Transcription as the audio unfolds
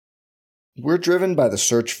We're driven by the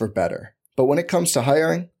search for better. But when it comes to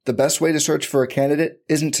hiring, the best way to search for a candidate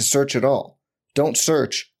isn't to search at all. Don't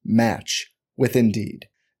search, match with Indeed.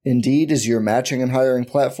 Indeed is your matching and hiring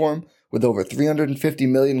platform with over 350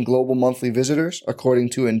 million global monthly visitors,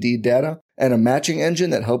 according to Indeed data, and a matching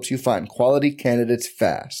engine that helps you find quality candidates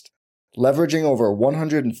fast. Leveraging over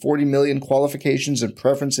 140 million qualifications and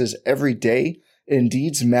preferences every day,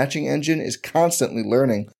 Indeed's matching engine is constantly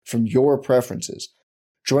learning from your preferences.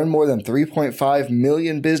 Join more than 3.5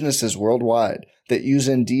 million businesses worldwide that use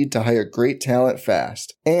Indeed to hire great talent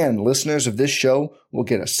fast. And listeners of this show will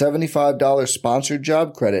get a $75 sponsored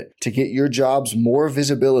job credit to get your jobs more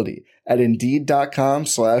visibility at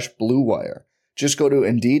Indeed.com/Blue Wire. Just go to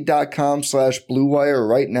Indeed.com/Blue Wire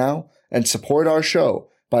right now and support our show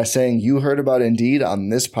by saying you heard about Indeed on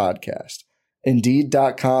this podcast.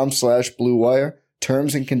 Indeed.com/Blue Wire.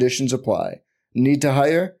 Terms and conditions apply. Need to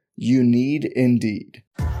hire? You need Indeed.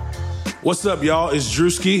 What's up, y'all? It's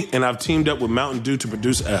Drewski, and I've teamed up with Mountain Dew to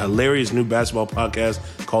produce a hilarious new basketball podcast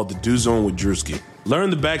called The Dew Zone with Drewski.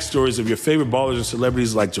 Learn the backstories of your favorite ballers and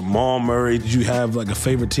celebrities like Jamal Murray. Did you have like a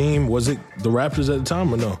favorite team? Was it the Raptors at the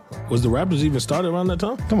time or no? Was the Raptors even started around that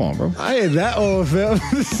time? Come on, bro. I ain't that old, fam.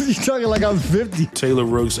 You talking like I'm 50. Taylor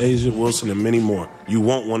Rooks, Asia Wilson, and many more. You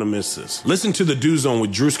won't want to miss this. Listen to The Dew Zone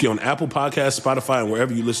with Drewski on Apple Podcasts, Spotify, and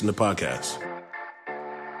wherever you listen to podcasts.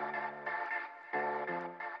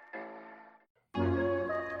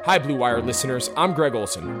 Hi, Blue Wire listeners. I'm Greg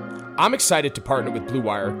Olson. I'm excited to partner with Blue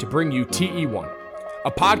Wire to bring you TE1, a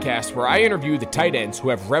podcast where I interview the tight ends who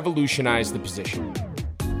have revolutionized the position.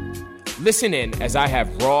 Listen in as I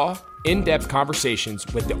have raw, in-depth conversations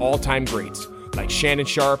with the all-time greats like Shannon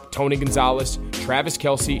Sharp, Tony Gonzalez, Travis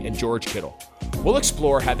Kelce, and George Kittle. We'll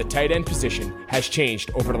explore how the tight end position has changed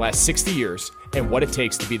over the last 60 years and what it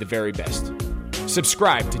takes to be the very best.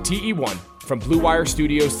 Subscribe to TE1 from Blue Wire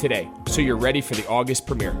Studios today, so you're ready for the August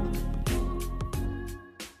premiere.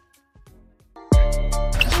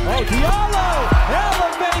 Oh, Diallo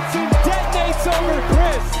elevates and detonates over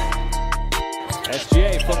Chris.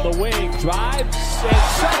 SGA from the wing drives and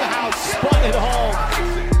somehow spun it home.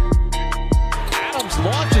 Adams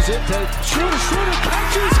launches it to shooter,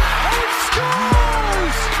 catches, and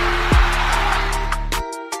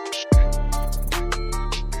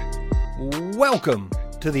scores! Welcome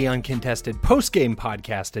to the Uncontested Postgame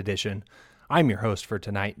Podcast Edition. I'm your host for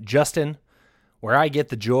tonight, Justin, where I get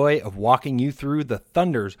the joy of walking you through the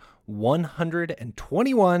Thunder's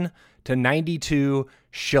 121-92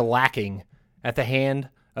 shellacking at the hand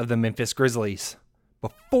of the Memphis Grizzlies.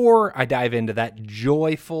 Before I dive into that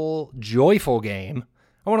joyful game,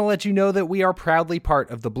 I want to let you know that we are proudly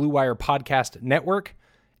part of the Blue Wire Podcast Network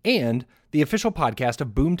and the official podcast of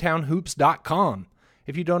BoomtownHoops.com.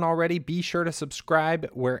 If you don't already, be sure to subscribe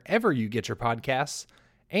wherever you get your podcasts,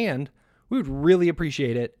 and we would really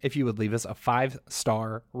appreciate it if you would leave us a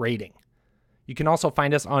 5-star rating. You can also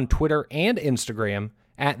find us on Twitter and Instagram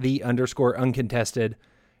at @the_uncontested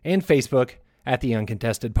and Facebook at the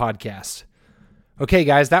Uncontested Podcast. Okay,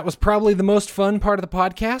 guys, that was probably the most fun part of the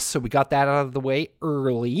podcast, so we got that out of the way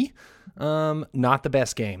early. Not the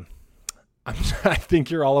best game. I think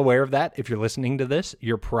you're all aware of that. If you're listening to this,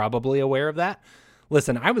 you're probably aware of that.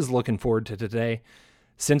 Listen, I was looking forward to today.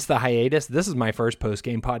 Since the hiatus, this is my first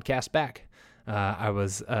post-game podcast back. I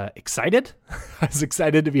was excited. I was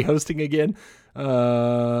excited to be hosting again.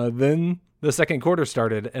 Then the second quarter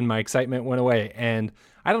started and my excitement went away. And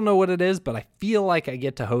I don't know what it is, but I feel like I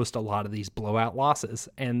get to host a lot of these blowout losses,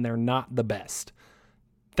 and they're not the best.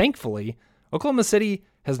 Thankfully, Oklahoma City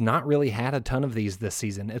has not really had a ton of these this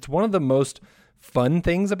season. It's one of the most fun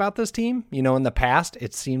things about this team. You know, in the past,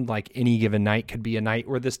 it seemed like any given night could be a night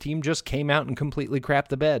where this team just came out and completely crapped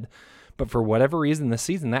the bed. But for whatever reason this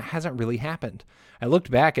season, that hasn't really happened. I looked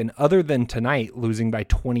back, and other than tonight losing by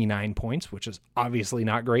 29 points, which is obviously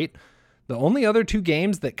not great, the only other two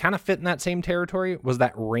games that kind of fit in that same territory was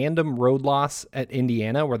that random road loss at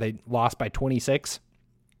Indiana where they lost by 26,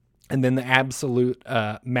 and then the absolute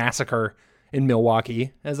massacre in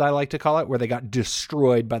Milwaukee, as I like to call it, where they got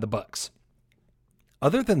destroyed by the Bucks.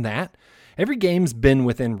 Other than that, every game's been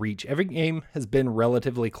within reach. Every game has been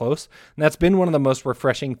relatively close, and that's been one of the most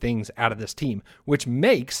refreshing things out of this team, which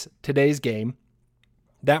makes today's game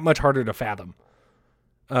that much harder to fathom.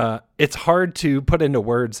 It's hard to put into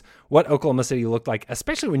words what Oklahoma City looked like,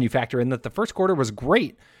 especially when you factor in that the first quarter was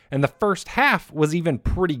great, and the first half was even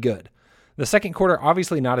pretty good. The second quarter,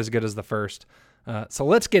 obviously not as good as the first. So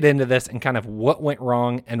let's get into this and kind of what went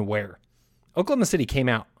wrong and where. Oklahoma City came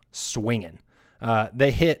out swinging. They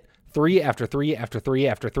hit 3 after 3 after 3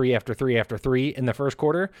 after 3 after 3 after 3 in the first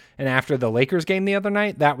quarter. And after the Lakers game the other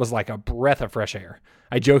night, that was like a breath of fresh air.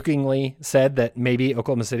 I jokingly said that maybe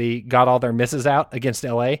Oklahoma City got all their misses out against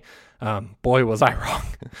LA. Boy, was I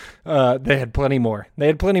wrong. They had plenty more. They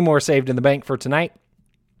had plenty more saved in the bank for tonight,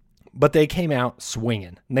 but they came out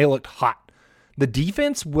swinging and they looked hot. The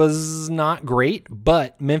defense was not great,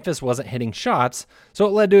 but Memphis wasn't hitting shots, so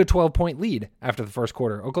it led to a 12-point lead after the first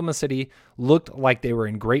quarter. Oklahoma City looked like they were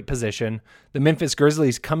in great position. The Memphis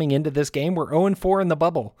Grizzlies coming into this game were 0-4 in the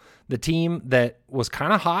bubble. The team that was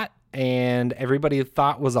kind of hot and everybody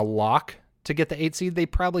thought was a lock to get the 8 seed, they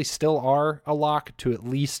probably still are a lock to at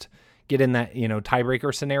least get in that,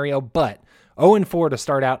 tiebreaker scenario, but 0-4 to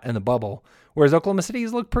start out in the bubble. Whereas Oklahoma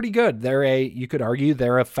City's look pretty good. You could argue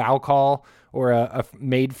they're a foul call or a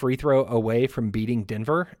made free throw away from beating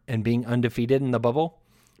Denver and being undefeated in the bubble.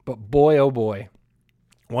 But boy, oh boy,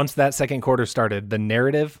 once that second quarter started, the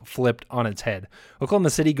narrative flipped on its head. Oklahoma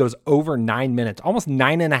City goes over 9 minutes, almost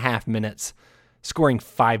 9.5 minutes, scoring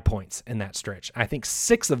 5 points in that stretch. I think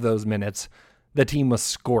 6 of those minutes, the team was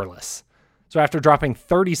scoreless. So after dropping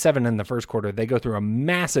 37 in the first quarter, they go through a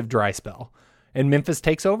massive dry spell, and Memphis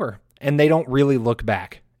takes over, and they don't really look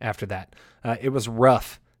back after that. It was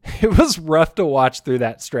rough. It was rough to watch through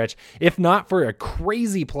that stretch, if not for a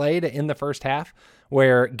crazy play to end the first half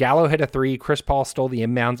where Gallo hit a 3, Chris Paul stole the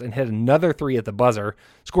inbounds and hit another 3 at the buzzer,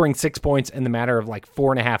 scoring 6 points in the matter of like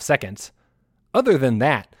 4.5 seconds. Other than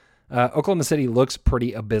that, Oklahoma City looks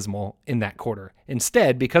pretty abysmal in that quarter.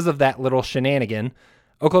 Instead, because of that little shenanigan,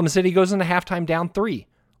 Oklahoma City goes into halftime down 3.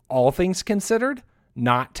 All things considered,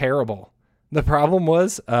 not terrible. The problem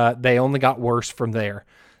was they only got worse from there.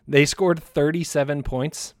 They scored 37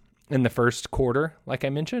 points in the first quarter, like I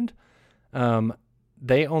mentioned.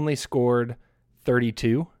 They only scored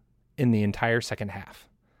 32 in the entire second half.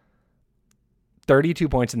 32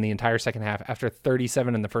 points in the entire second half after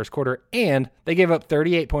 37 in the first quarter, and they gave up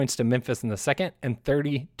 38 points to Memphis in the second and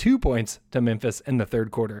 32 points to Memphis in the third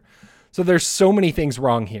quarter. So there's so many things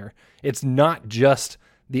wrong here. It's not just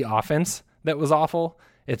the offense that was awful.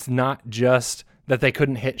 It's not just that they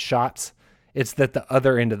couldn't hit shots. It's that the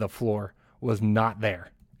other end of the floor was not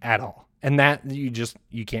there at all. And that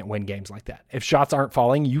you can't win games like that. If shots aren't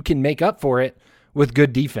falling, you can make up for it with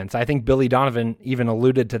good defense. I think Billy Donovan even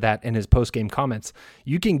alluded to that in his post-game comments.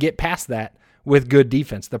 You can get past that with good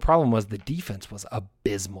defense. The problem was the defense was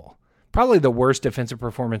abysmal. Probably the worst defensive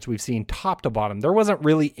performance we've seen top to bottom. There wasn't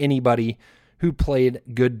really anybody who played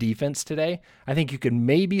good defense today. I think you could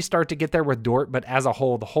maybe start to get there with Dort, but as a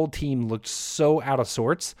whole, the whole team looked so out of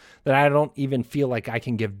sorts that I don't even feel like I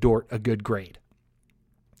can give Dort a good grade.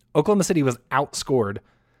 Oklahoma City was outscored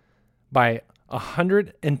by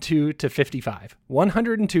 102 to 55.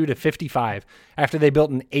 102 to 55 after they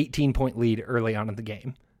built an 18-point lead early on in the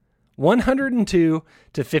game. 102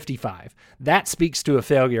 to 55. That speaks to a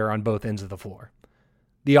failure on both ends of the floor.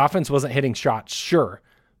 The offense wasn't hitting shots, sure,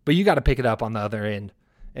 but you got to pick it up on the other end.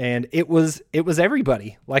 And it was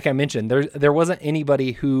everybody. Like I mentioned, there wasn't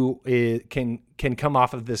anybody who can come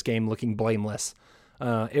off of this game looking blameless.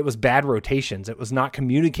 It was bad rotations. It was not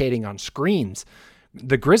communicating on screens.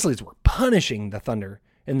 The Grizzlies were punishing the Thunder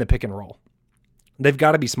in the pick and roll. They've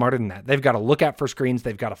got to be smarter than that. They've got to look out for screens.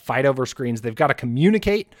 They've got to fight over screens. They've got to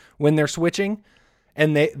communicate when they're switching,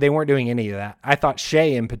 and they weren't doing any of that. I thought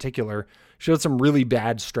Shea in particular showed some really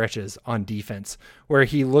bad stretches on defense where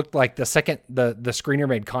he looked like the second the screener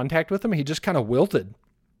made contact with him, he just kind of wilted.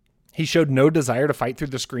 He showed no desire to fight through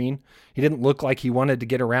the screen. He didn't look like he wanted to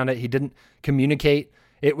get around it. He didn't communicate.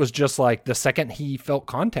 It was just like the second he felt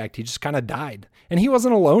contact, he just kind of died. And he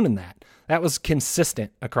wasn't alone in that. That was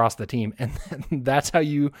consistent across the team. And that's how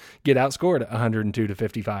you get outscored 102 to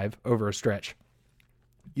 55 over a stretch.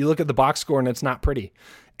 You look at the box score and it's not pretty.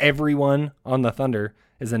 Everyone on the Thunder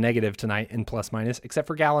is a negative tonight in plus minus, except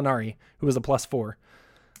for Gallinari, who was a +4.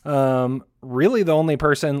 Really the only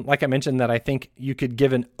person, like I mentioned, that I think you could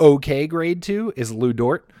give an okay grade to is Lou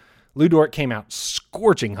Dort. Lou Dort came out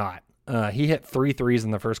scorching hot. He hit 3 threes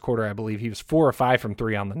in the first quarter, I believe. He was 4 or 5 from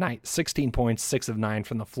 3 on the night, 16 points, 6 of 9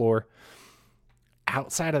 from the floor.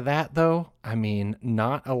 Outside of that, though, I mean,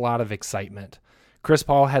 not a lot of excitement. Chris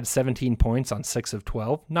Paul had 17 points on 6 of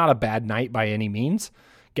 12. Not a bad night by any means.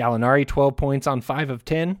 Gallinari, 12 points on 5 of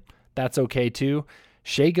 10. That's okay, too.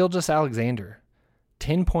 Shai Gilgeous-Alexander,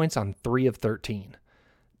 10 points on 3 of 13.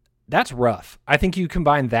 That's rough. I think you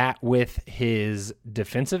combine that with his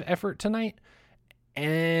defensive effort tonight,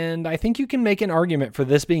 and I think you can make an argument for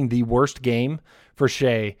this being the worst game for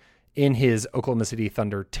Shai in his Oklahoma City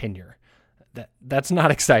Thunder tenure. That's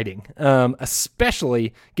not exciting,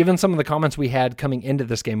 especially given some of the comments we had coming into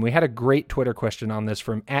this game. We had a great Twitter question on this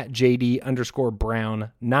from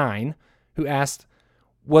 @JD_Brown9, who asked,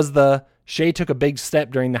 was the Shea took a big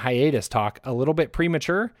step during the hiatus talk a little bit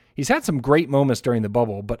premature? He's had some great moments during the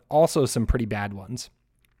bubble, but also some pretty bad ones.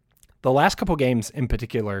 The last couple games in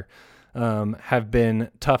particular have been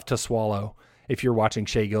tough to swallow if you're watching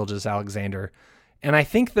Shai Gilgeous-Alexander. And I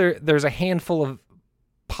think there's a handful of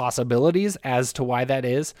possibilities as to why that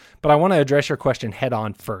is, but I want to address your question head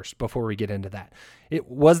on first before we get into that.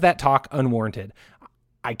 Was that talk unwarranted?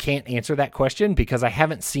 I can't answer that question because I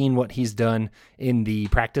haven't seen what he's done in the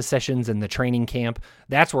practice sessions and the training camp.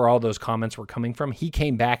 That's where all those comments were coming from. He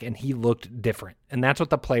came back and he looked different, and that's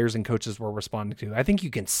what the players and coaches were responding to. I think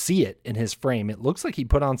you can see it in his frame. It looks like he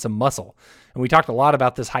put on some muscle, and we talked a lot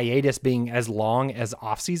about this hiatus being as long as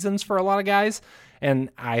off seasons for a lot of guys,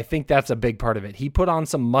 and I think that's a big part of it. He put on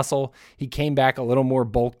some muscle. He came back a little more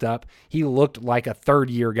bulked up. He looked like a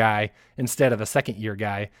third-year guy instead of a second-year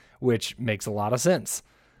guy, which makes a lot of sense.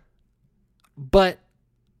 But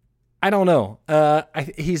I don't know.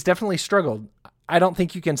 He's definitely struggled. I don't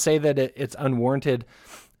think you can say that it's unwarranted.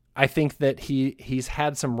 I think that he's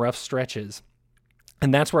had some rough stretches.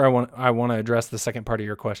 And that's where I want to address the second part of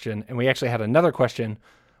your question. And we actually had another question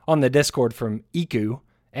on the Discord from Eku.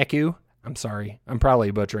 I'm sorry. I'm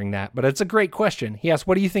probably butchering that, but it's a great question. He asked,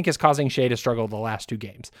 what do you think is causing Shai to struggle the last two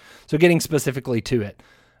games? So getting specifically to it,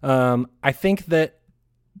 I think that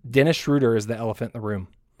Dennis Schroeder is the elephant in the room.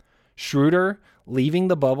 Schroeder leaving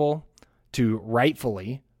the bubble to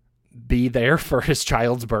rightfully be there for his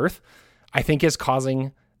child's birth, I think is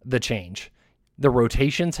causing the change. The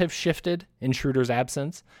rotations have shifted in Schroeder's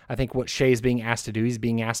absence. I think what Shai's being asked to do, he's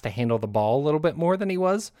being asked to handle the ball a little bit more than he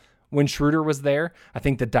was when Schroeder was there. I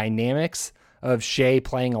think the dynamics of Shai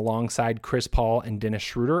playing alongside Chris Paul and Dennis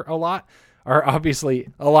Schroeder a lot are obviously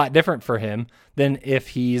a lot different for him than if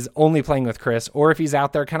he's only playing with Chris or if he's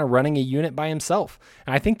out there kind of running a unit by himself.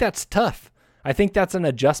 And I think that's tough. I think that's an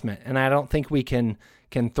adjustment, and I don't think we can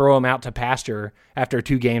throw him out to pasture after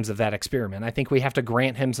 2 games of that experiment. I think we have to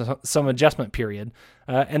grant him some adjustment period,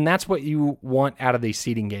 and that's what you want out of these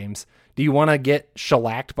seeding games. Do you want to get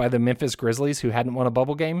shellacked by the Memphis Grizzlies who hadn't won a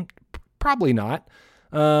bubble game? Probably not.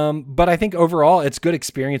 But I think overall it's good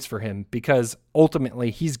experience for him because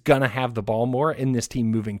ultimately he's going to have the ball more in this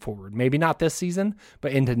team moving forward. Maybe not this season,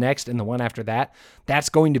 but into next and the one after that. That's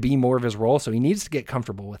going to be more of his role, so he needs to get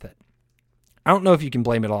comfortable with it. I don't know if you can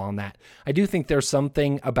blame it all on that. I do think there's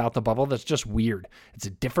something about the bubble that's just weird. It's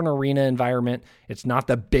a different arena environment. It's not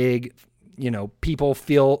the big, people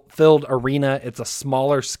filled arena. It's a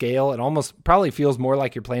smaller scale. It almost probably feels more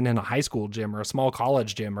like you're playing in a high school gym or a small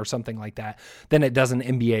college gym or something like that than it does an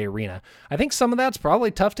NBA arena. I think some of that's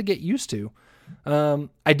probably tough to get used to.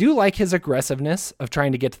 I do like his aggressiveness of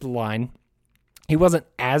trying to get to the line. He wasn't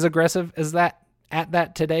as aggressive as that at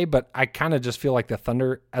that today, but I kind of just feel like the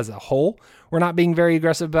Thunder as a whole, we're not being very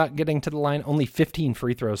aggressive about getting to the line. Only 15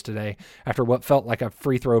 free throws today after what felt like a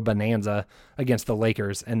free throw bonanza against the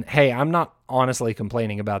Lakers. And hey, I'm not honestly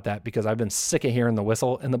complaining about that because I've been sick of hearing the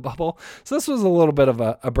whistle in the bubble. So this was a little bit of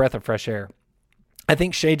a breath of fresh air. I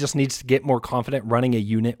think Shai just needs to get more confident running a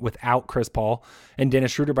unit without Chris Paul and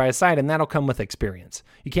Dennis Schroeder by his side, and that'll come with experience.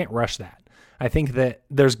 You can't rush that. I think that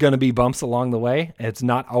there's going to be bumps along the way. It's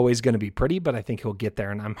not always going to be pretty, but I think he'll get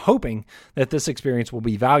there. And I'm hoping that this experience will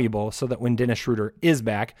be valuable so that when Dennis Schroeder is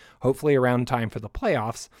back, hopefully around time for the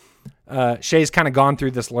playoffs, Shai's kind of gone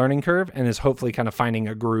through this learning curve and is hopefully kind of finding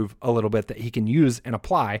a groove a little bit that he can use and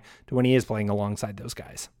apply to when he is playing alongside those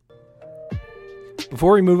guys.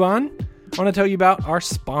 Before we move on, I want to tell you about our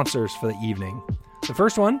sponsors for the evening. The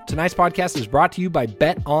first one, tonight's podcast is brought to you by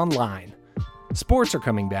Bet Online. Sports are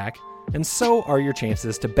coming back, and so are your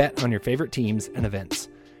chances to bet on your favorite teams and events.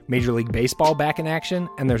 Major League Baseball back in action,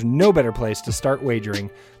 and there's no better place to start wagering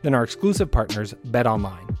than our exclusive partners, Bet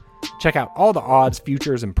Online. Check out all the odds,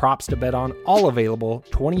 futures, and props to bet on, all available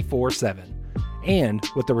 24/7. And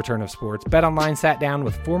with the return of sports, Bet Online sat down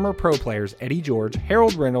with former pro players Eddie George,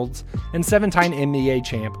 Harold Reynolds, and 7-time NBA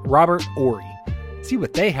champ Robert Horry. See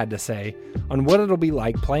what they had to say on what it'll be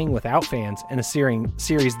like playing without fans in a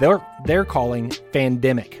series they're calling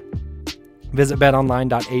Fandemic. Visit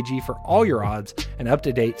betonline.ag for all your odds and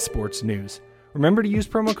up-to-date sports news. Remember to use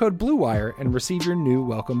promo code BLUEWIRE and receive your new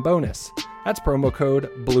welcome bonus. That's promo code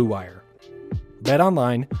BLUEWIRE.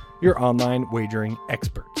 BetOnline, your online wagering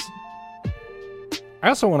experts. I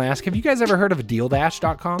also want to ask, have you guys ever heard of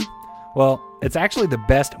DealDash.com? Well, it's actually the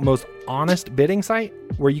best, most honest bidding site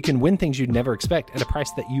where you can win things you'd never expect at a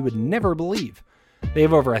price that you would never believe. They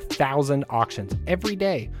have over 1,000 auctions every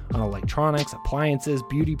day on electronics, appliances,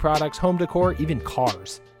 beauty products, home decor, even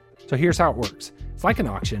cars. So here's how it works. It's like an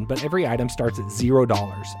auction, but every item starts at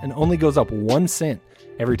 $0 and only goes up 1 cent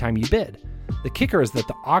every time you bid. The kicker is that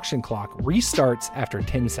the auction clock restarts after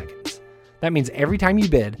 10 seconds. That means every time you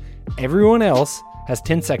bid, everyone else has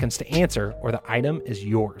 10 seconds to answer or the item is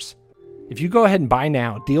yours. If you go ahead and buy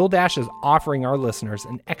now, Deal Dash is offering our listeners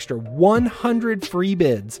an extra 100 free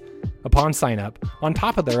bids upon sign up on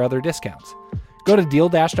top of their other discounts. Go to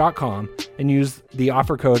DealDash.com and use the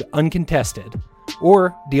offer code UNCONTESTED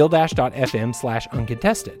or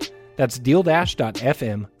DealDash.fm/uncontested. That's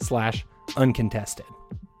DealDash.fm/uncontested.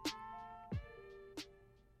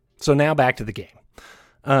 So now back to the game.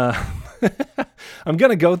 I'm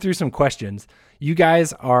going to go through some questions. You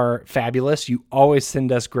guys are fabulous. You always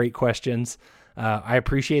send us great questions. I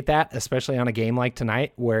appreciate that, especially on a game like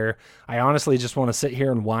tonight where I honestly just want to sit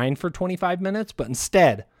here and whine for 25 minutes, but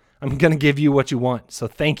instead I'm going to give you what you want. So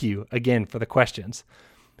thank you again for the questions.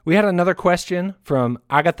 We had another question from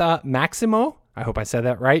Agatha Maximo. I hope I said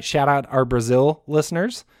that right. Shout out our Brazil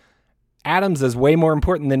listeners. Adams is way more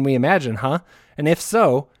important than we imagine, huh? And if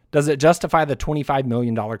so, does it justify the $25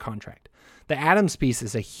 million contract? The Adams piece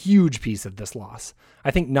is a huge piece of this loss. I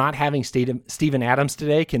think not having Steven Adams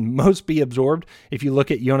today can most be absorbed if you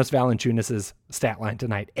look at Jonas Valanciunas' stat line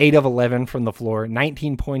tonight. 8 of 11 from the floor,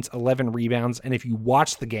 19 points, 11 rebounds, and if you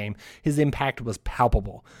watch the game, his impact was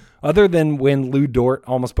palpable. Other than when Lou Dort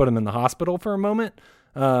almost put him in the hospital for a moment,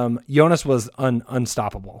 Jonas was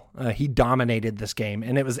unstoppable. He dominated this game,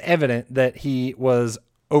 and it was evident that he was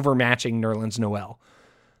overmatching Nerlens Noel.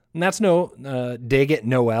 And that's no dig at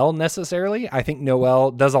Noel necessarily. I think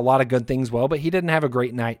Noel does a lot of good things well, but he didn't have a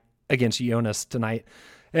great night against Jonas tonight.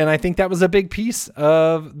 And I think that was a big piece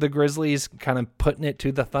of the Grizzlies kind of putting it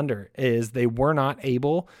to the Thunder, is they were not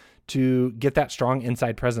able to get that strong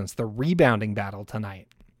inside presence. The rebounding battle tonight,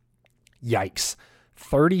 yikes.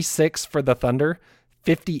 36 for the Thunder,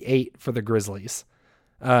 58 for the Grizzlies.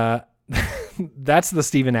 That's the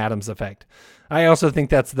Steven Adams effect. I also think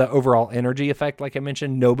that's the overall energy effect. Like I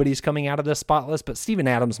mentioned, nobody's coming out of this spotless, but Steven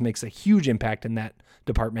Adams makes a huge impact in that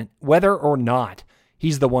department, whether or not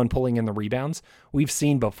he's the one pulling in the rebounds. We've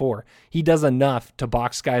seen before. He does enough to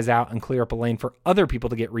box guys out and clear up a lane for other people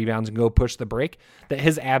to get rebounds and go push the break that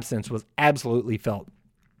his absence was absolutely felt.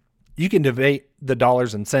 You can debate the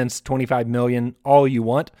dollars and cents, 25 million, all you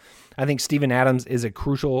want. I think Steven Adams is a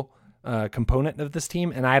crucial component of this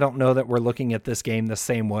team, and I don't know that we're looking at this game the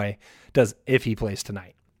same way if he plays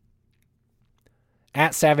tonight.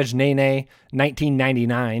 At Savage Nene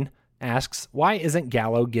 1999 asks, why isn't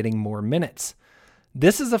Gallo getting more minutes?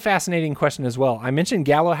 This is a fascinating question as well. I mentioned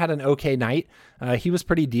Gallo had an okay night. He was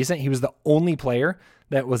pretty decent. He was the only player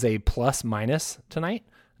that was a plus minus tonight.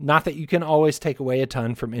 Not that you can always take away a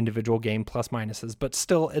ton from individual game plus minuses, but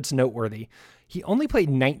still it's noteworthy. He only played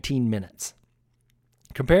 19 minutes.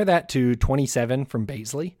 Compare that to 27 from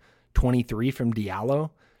Baisley, 23 from Diallo,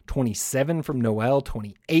 27 from Noel,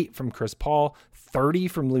 28 from Chris Paul, 30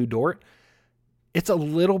 from Lou Dort. It's a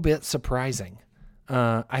little bit surprising.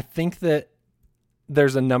 I think that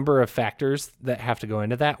there's a number of factors that have to go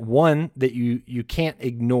into that. One that you can't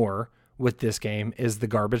ignore with this game is the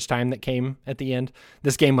garbage time that came at the end.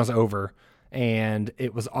 This game was over, and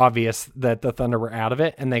it was obvious that the Thunder were out of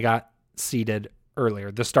it, and they got seeded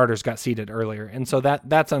earlier. The starters got seated earlier. And so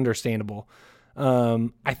that's understandable.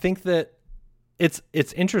 I think that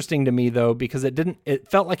it's interesting to me though, because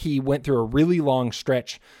it felt like he went through a really long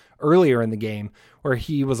stretch earlier in the game where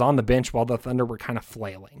he was on the bench while the Thunder were kind of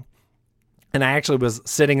flailing. And I actually was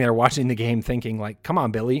sitting there watching the game thinking like, come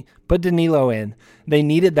on, Billy, put Danilo in. They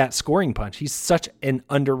needed that scoring punch. He's such an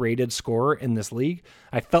underrated scorer in this league.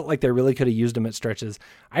 I felt like they really could have used him at stretches.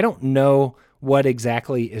 I don't know what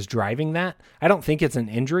exactly is driving that. I don't think it's an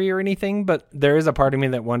injury or anything, but there is a part of me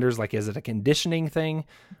that wonders, like, is it a conditioning thing?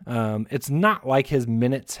 It's not like his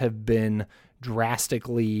minutes have been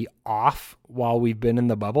drastically off while we've been in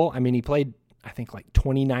the bubble. I mean, he played, I think, like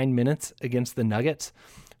 29 minutes against the Nuggets.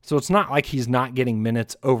 So it's not like he's not getting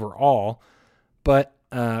minutes overall, but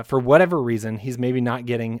for whatever reason, he's maybe not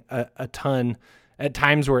getting a ton at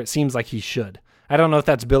times where it seems like he should. I don't know if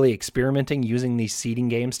that's Billy experimenting, using these seeding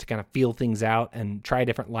games to kind of feel things out and try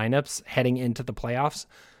different lineups heading into the playoffs.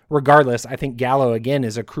 Regardless, I think Gallo, again,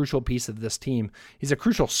 is a crucial piece of this team. He's a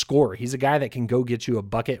crucial scorer. He's a guy that can go get you a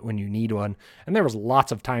bucket when you need one. And there was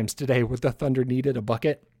lots of times today where the Thunder needed a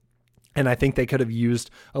bucket. And I think they could have used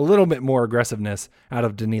a little bit more aggressiveness out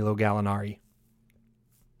of Danilo Gallinari.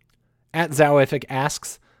 At Zowific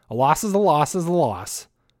asks, a loss is a loss is a loss.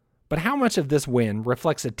 But how much of this win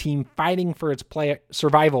reflects a team fighting for its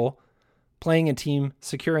survival playing a team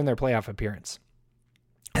secure in their playoff appearance.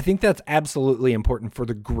 I think that's absolutely important for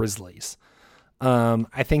the Grizzlies.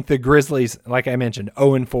 I think the Grizzlies, like I mentioned,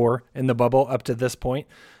 0-4 in the bubble up to this point.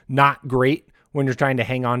 Not great when you're trying to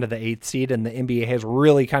hang on to the 8th seed, and the NBA has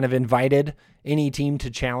really kind of invited any team to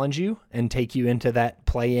challenge you and take you into that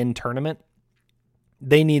play-in tournament.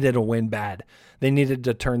 They needed a win bad. They needed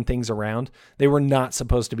to turn things around. They were not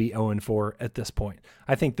supposed to be 0-4 at this point.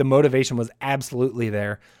 I think the motivation was absolutely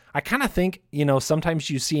there. I kind of think, sometimes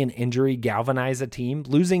you see an injury galvanize a team.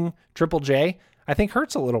 Losing Triple J, I think,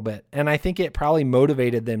 hurts a little bit. And I think it probably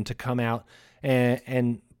motivated them to come out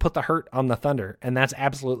and put the hurt on the Thunder. And that's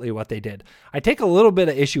absolutely what they did. I take a little bit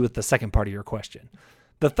of issue with the second part of your question.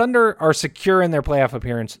 The Thunder are secure in their playoff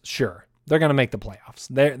appearance. Sure, they're going to make the playoffs.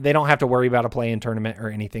 They don't have to worry about a play-in tournament or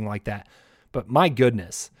anything like that. But my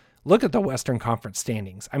goodness, look at the Western Conference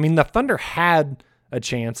standings. I mean, the Thunder had a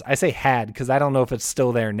chance. I say had because I don't know if it's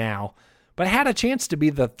still there now, but had a chance to be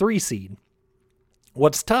the 3 seed.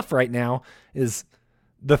 What's tough right now is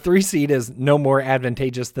the 3 seed is no more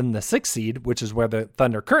advantageous than the 6 seed, which is where the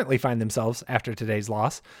Thunder currently find themselves after today's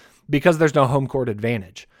loss, because there's no home court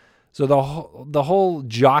advantage. So the whole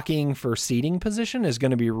jockeying for seeding position is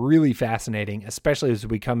going to be really fascinating, especially as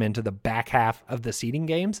we come into the back half of the seeding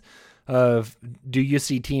games. Do you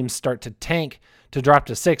see teams start to tank to drop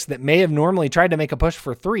to 6 that may have normally tried to make a push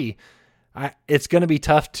for 3? It's going to be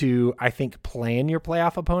tough to, I think, plan your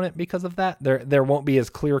playoff opponent because of that. There won't be as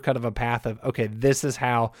clear-cut of a path of, okay, this is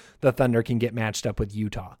how the Thunder can get matched up with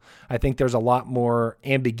Utah. I think there's a lot more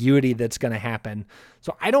ambiguity that's going to happen.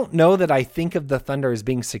 So I don't know that I think of the Thunder as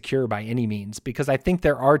being secure by any means, because I think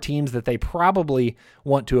there are teams that they probably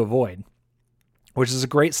want to avoid, which is a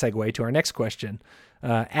great segue to our next question.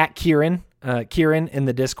 At Kieran in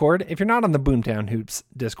the Discord. If you're not on the Boomtown Hoops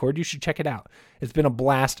Discord, you should check it out. It's been a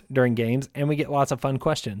blast during games, and we get lots of fun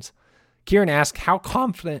questions. Kieran asks, how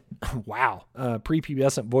confident,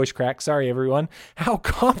 prepubescent voice crack, sorry everyone, how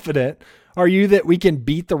confident are you that we can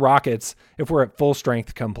beat the Rockets if we're at full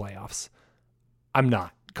strength come playoffs? I'm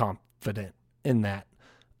not confident in that.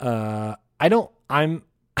 I don't want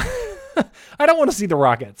to see the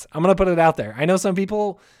Rockets. I'm going to put it out there. I know some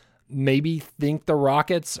people maybe think the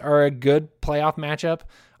Rockets are a good playoff matchup.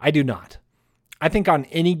 I do not. I think on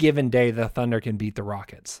any given day, the Thunder can beat the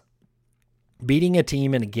Rockets. Beating a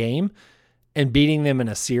team in a game and beating them in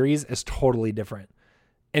a series is totally different.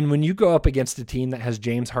 And when you go up against a team that has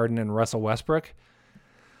James Harden and Russell Westbrook,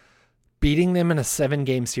 beating them in a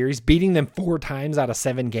 7-game series, beating them 4 times out of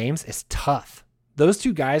 7 games is tough. Those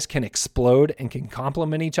two guys can explode and can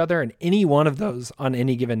complement each other, and any one of those on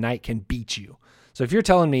any given night can beat you. So if you're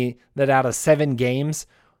telling me that out of 7 games,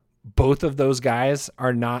 both of those guys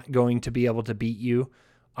are not going to be able to beat you,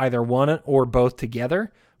 either one or both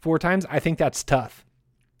together 4 times, I think that's tough.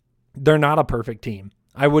 They're not a perfect team.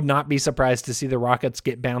 I would not be surprised to see the Rockets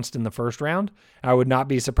get bounced in the first round. I would not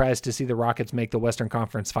be surprised to see the Rockets make the Western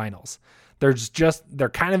Conference Finals. They're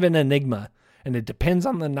kind of an enigma, and it depends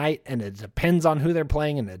on the night, and it depends on who they're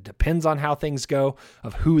playing, and it depends on how things go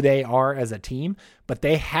of who they are as a team, but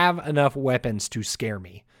they have enough weapons to scare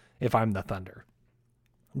me if I'm the Thunder.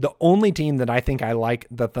 The only team that I think I like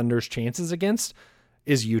the Thunder's chances against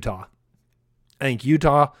is Utah. I think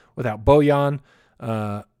Utah, without Bojan,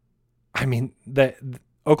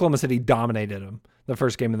 Oklahoma City dominated them the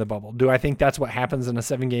first game of the bubble. Do I think that's what happens in a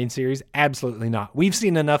 7-game series? Absolutely not. We've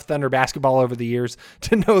seen enough Thunder basketball over the years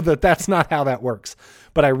to know that that's not how that works.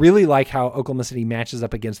 But I really like how Oklahoma City matches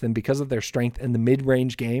up against them because of their strength in the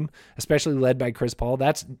mid-range game, especially led by Chris Paul.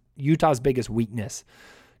 That's Utah's biggest weakness.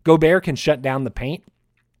 Gobert can shut down the paint,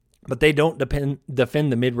 but they don't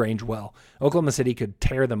defend the mid-range well. Oklahoma City could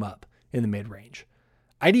tear them up in the mid-range.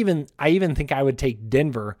 I even think I would take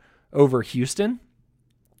Denver over Houston,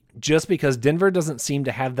 just because Denver doesn't seem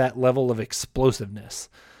to have that level of explosiveness.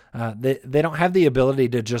 They don't have the ability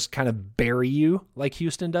to just kind of bury you like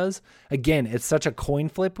Houston does. Again, it's such a coin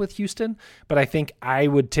flip with Houston, but I think I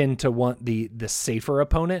would tend to want the safer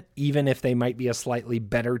opponent, even if they might be a slightly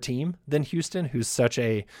better team than Houston, who's such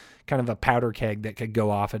a kind of a powder keg that could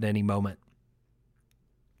go off at any moment.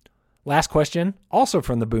 Last question, also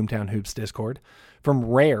from the Boomtown Hoops Discord, from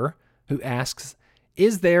Rare, who asks,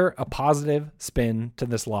 is there a positive spin to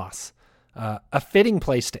this loss? A fitting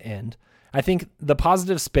place to end. I think the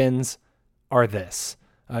positive spins are this.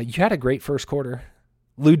 You had a great first quarter.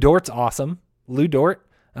 Lou Dort's awesome. Lou Dort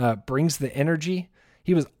brings the energy.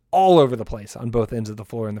 He was all over the place on both ends of the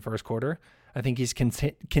floor in the first quarter. I think he's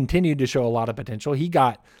continued to show a lot of potential. He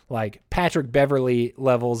got like Patrick Beverley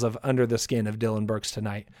levels of under the skin of Dylan Brooks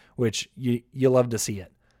tonight, which you love to see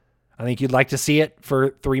it. I think you'd like to see it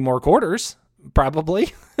for 3 more quarters,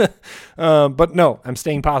 probably. But no, I'm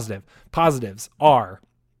staying positive. Positives are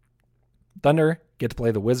Thunder get to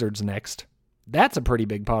play the Wizards next. That's a pretty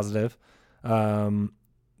big positive.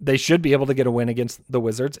 They should be able to get a win against the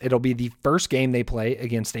Wizards. It'll be the first game they play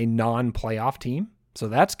against a non-playoff team, so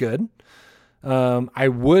that's good. I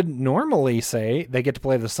would normally say they get to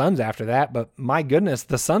play the Suns after that, but my goodness,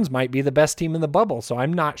 the Suns might be the best team in the bubble, so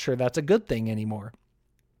I'm not sure that's a good thing anymore.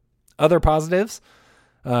 Other positives,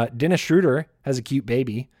 Dennis Schroeder has a cute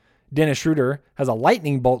baby. Dennis Schroeder has a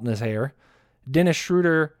lightning bolt in his hair. Dennis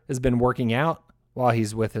Schroeder has been working out while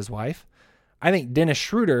he's with his wife. I think Dennis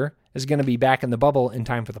Schroeder is going to be back in the bubble in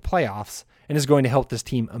time for the playoffs and is going to help this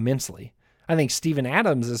team immensely. I think Steven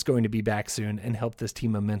Adams is going to be back soon and help this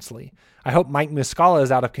team immensely. I hope Mike Muscala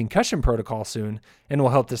is out of concussion protocol soon and will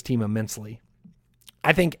help this team immensely.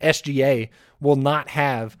 I think SGA will not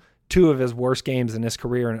have two of his worst games in his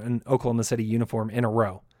career in an Oklahoma City uniform in a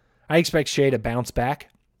row. I expect Shea to bounce back.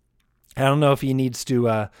 I don't know if he needs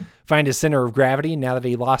to find his center of gravity now that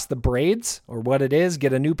he lost the braids or what it is.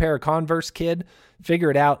 Get a new pair of Converse, kid.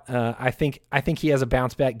 Figure it out. I think he has a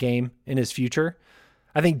bounce back game in his future.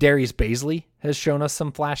 I think Darius Bazley has shown us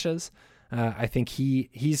some flashes. I think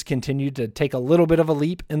he's continued to take a little bit of a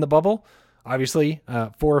leap in the bubble. Obviously,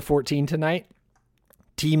 4 of 14 tonight.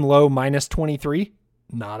 Team low -23.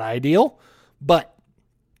 Not ideal, but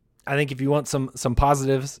I think if you want some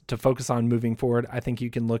positives to focus on moving forward, I think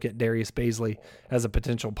you can look at Darius Bazley as a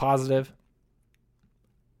potential positive.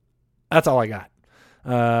 That's all I got.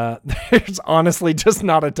 There's honestly just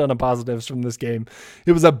not a ton of positives from this game.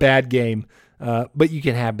 It was a bad game, but you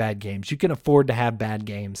can have bad games. You can afford to have bad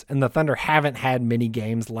games, and the Thunder haven't had many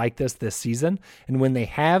games like this season, and when they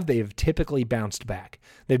have typically bounced back.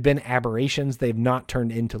 They've been aberrations. They've not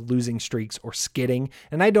turned into losing streaks or skidding,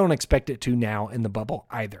 and I don't expect it to now in the bubble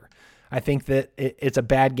either. I think that it's a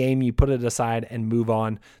bad game. You put it aside and move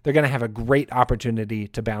on. They're going to have a great opportunity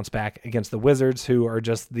to bounce back against the Wizards, who are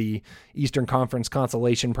just the Eastern Conference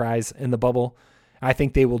consolation prize in the bubble. I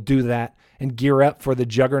think they will do that and gear up for the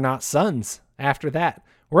juggernaut Suns after that.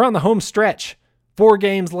 We're on the home stretch. 4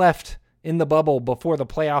 games left in the bubble before the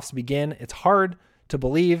playoffs begin. It's hard to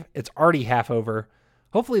believe it's already half over.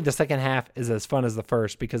 Hopefully the second half is as fun as the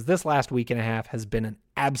first, because this last week and a half has been an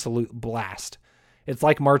absolute blast. It's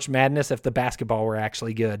like March Madness if the basketball were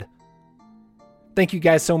actually good. Thank you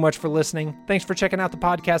guys so much for listening. Thanks for checking out the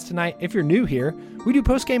podcast tonight. If you're new here, we do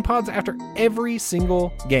post-game pods after every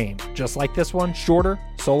single game. Just like this one, shorter,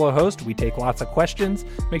 solo host. We take lots of questions.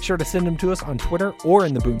 Make sure to send them to us on Twitter or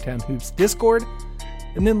in the Boomtown Hoops Discord.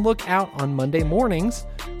 And then look out on Monday mornings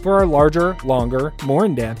for our larger, longer, more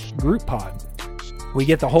in-depth group pod. We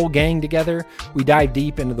get the whole gang together. We dive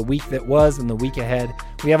deep into the week that was and the week ahead.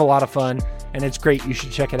 We have a lot of fun, and it's great. You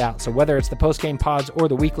should check it out. So whether it's the post-game pods or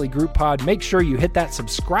the weekly group pod, make sure you hit that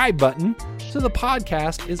subscribe button so the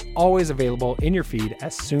podcast is always available in your feed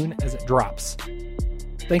as soon as it drops.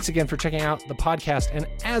 Thanks again for checking out the podcast, and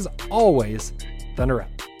as always, Thunder up.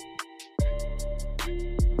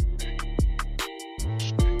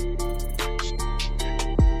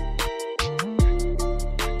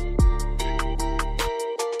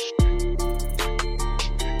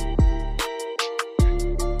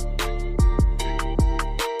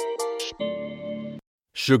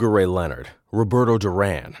 Sugar Ray Leonard, Roberto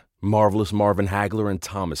Duran, Marvelous Marvin Hagler, and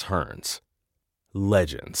Thomas Hearns.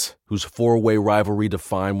 Legends, whose 4-way rivalry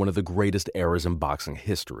defined one of the greatest eras in boxing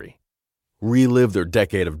history. Relive their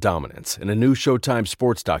decade of dominance in a new Showtime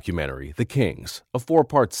sports documentary, The Kings, a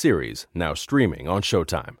 4-part series now streaming on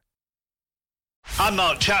Showtime. I'm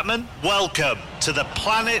Mark Chapman. Welcome to the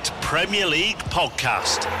Planet Premier League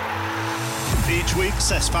podcast. Each week,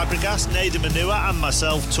 Cesc Fabregas, Nader Manua and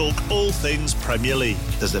myself talk all things Premier League.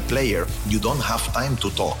 As a player, you don't have time to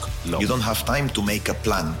talk. No. You don't have time to make a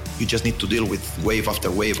plan. You just need to deal with wave after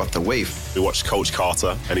wave after wave. We watched Coach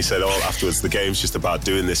Carter, and he said, afterwards, the game's just about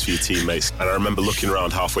doing this for your teammates. And I remember looking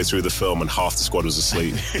around halfway through the film and half the squad was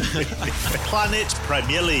asleep. Planet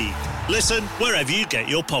Premier League. Listen wherever you get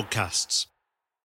your podcasts.